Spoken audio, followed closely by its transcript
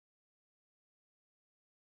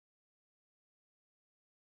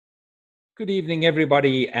Good evening,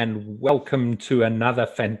 everybody, and welcome to another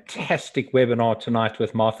fantastic webinar tonight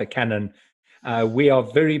with Martha Cannon. We are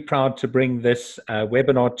very proud to bring this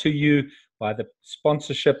webinar to you by the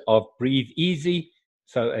sponsorship of Breathe Easy.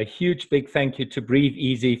 So a huge big thank you to Breathe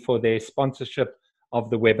Easy for their sponsorship of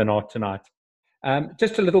the webinar tonight.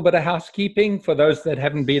 Just a little bit of housekeeping for those that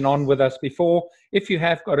haven't been on with us before. If you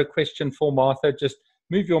have got a question for Martha, just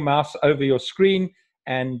move your mouse over your screen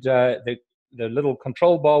and the little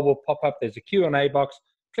control bar will pop up. There's a Q&A box.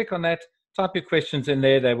 Click on that, type your questions in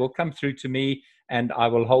there. They will come through to me and I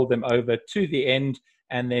will hold them over to the end.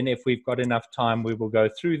 And then if we've got enough time, we will go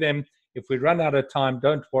through them. If we run out of time,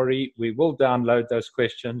 don't worry. We will download those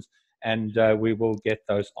questions and we will get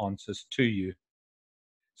those answers to you.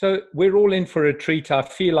 So we're all in for a treat. I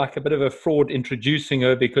feel like a bit of a fraud introducing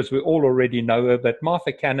her because we all already know her, but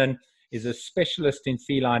Martha Cannon is a specialist in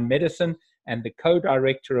feline medicine and the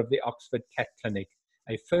co-director of the Oxford Cat Clinic,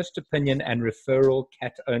 a first opinion and referral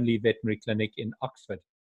cat-only veterinary clinic in Oxford.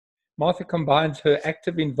 Martha combines her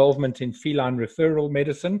active involvement in feline referral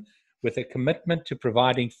medicine with a commitment to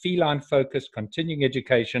providing feline-focused continuing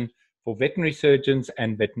education for veterinary surgeons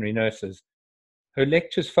and veterinary nurses. Her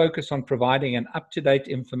lectures focus on providing an up-to-date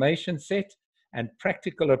information set and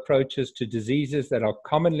practical approaches to diseases that are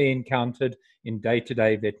commonly encountered in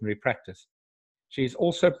day-to-day veterinary practice. She is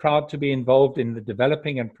also proud to be involved in the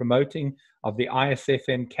developing and promoting of the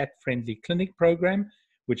ISFM Cat-Friendly Clinic program,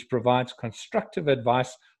 which provides constructive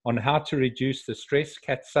advice on how to reduce the stress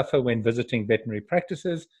cats suffer when visiting veterinary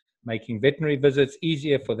practices, making veterinary visits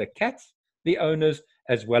easier for the cats, the owners,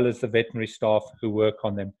 as well as the veterinary staff who work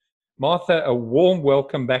on them. Martha, a warm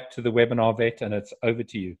welcome back to the webinar, Vet, and it's over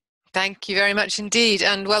to you. Thank you very much indeed,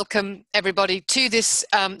 and welcome everybody to this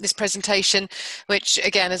this presentation, which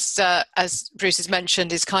again, as Bruce has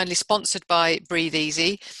mentioned, is kindly sponsored by Breathe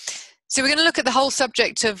Easy. So we're going to look at the whole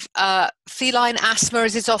subject of feline asthma,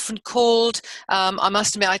 as it's often called. I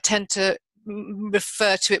must admit, I tend to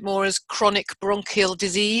refer to it more as chronic bronchial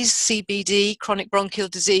disease, CBD, chronic bronchial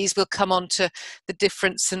disease. We'll come on to the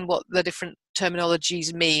difference and what the different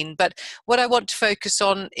terminologies mean. But what I want to focus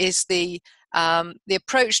on is the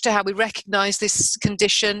approach to how we recognize this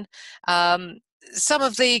condition, some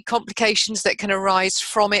of the complications that can arise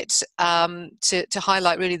from it, to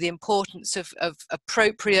highlight really the importance of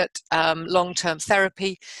appropriate long-term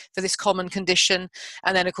therapy for this common condition.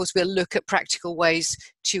 And then, of course, we'll look at practical ways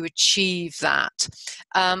to achieve that.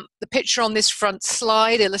 The picture on this front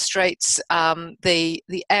slide illustrates the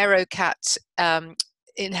AeroCat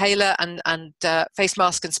inhaler and face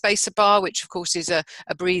mask and spacer bar, which of course is a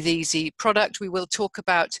Breathe Easy product. We will talk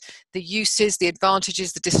about the uses, the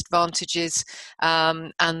advantages, the disadvantages,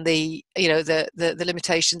 and the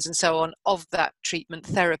limitations and so on of that treatment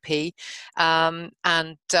therapy. And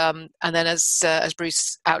then as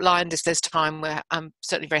Bruce outlined, if there's time, I'm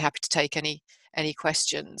certainly very happy to take any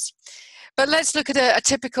questions. But let's look at a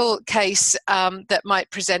typical case that might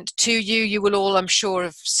present to you. You will all, I'm sure,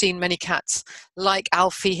 have seen many cats like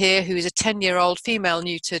Alfie here, who is a 10-year-old female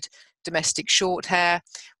neutered domestic short hair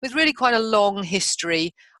with really quite a long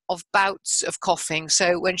history of bouts of coughing.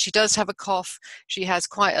 So when she does have a cough, she has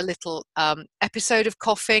quite a little episode of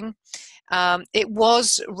coughing. It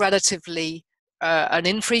was relatively an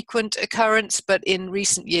infrequent occurrence, but in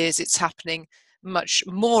recent years it's happening much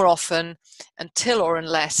more often until or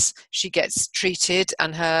unless she gets treated,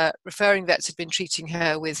 and her referring vets had been treating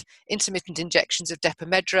her with intermittent injections of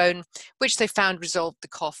depomedrone, which they found resolved the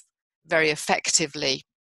cough very effectively.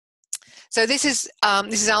 So this is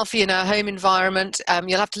Alfie in her home environment.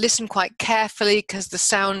 You'll have to listen quite carefully because the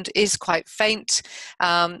sound is quite faint,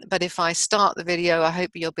 but if I start the video, I hope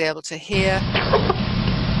you'll be able to hear.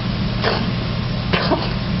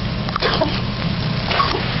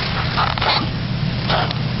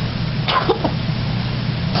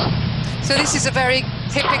 So this is a very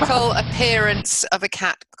typical appearance of a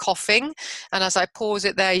cat coughing, and as I pause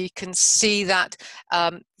it there, you can see that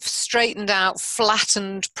straightened out,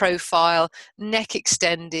 flattened profile, neck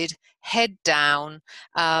extended, head down,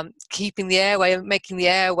 keeping the airway, making the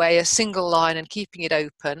airway a single line and keeping it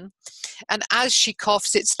open. And as she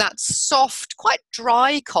coughs, it's that soft, quite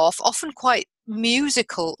dry cough, often quite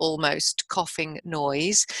musical almost coughing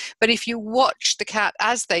noise. But if you watch the cat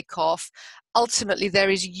as they cough, ultimately there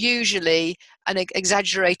is usually an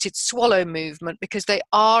exaggerated swallow movement because they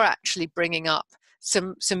are actually bringing up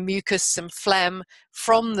some mucus, some phlegm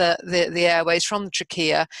from the airways, from the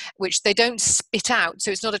trachea, which they don't spit out.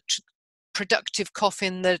 So it's not a productive cough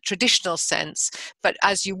in the traditional sense, but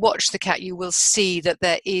as you watch the cat, you will see that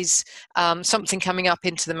there is something coming up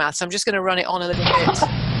into the mouth. So I'm just going to run it on a little bit.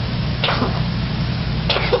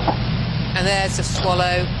 And there's a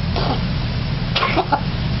swallow.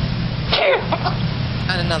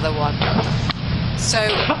 And another one. So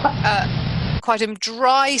quite a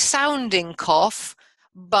dry sounding cough,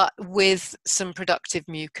 but with some productive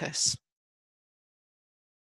mucus.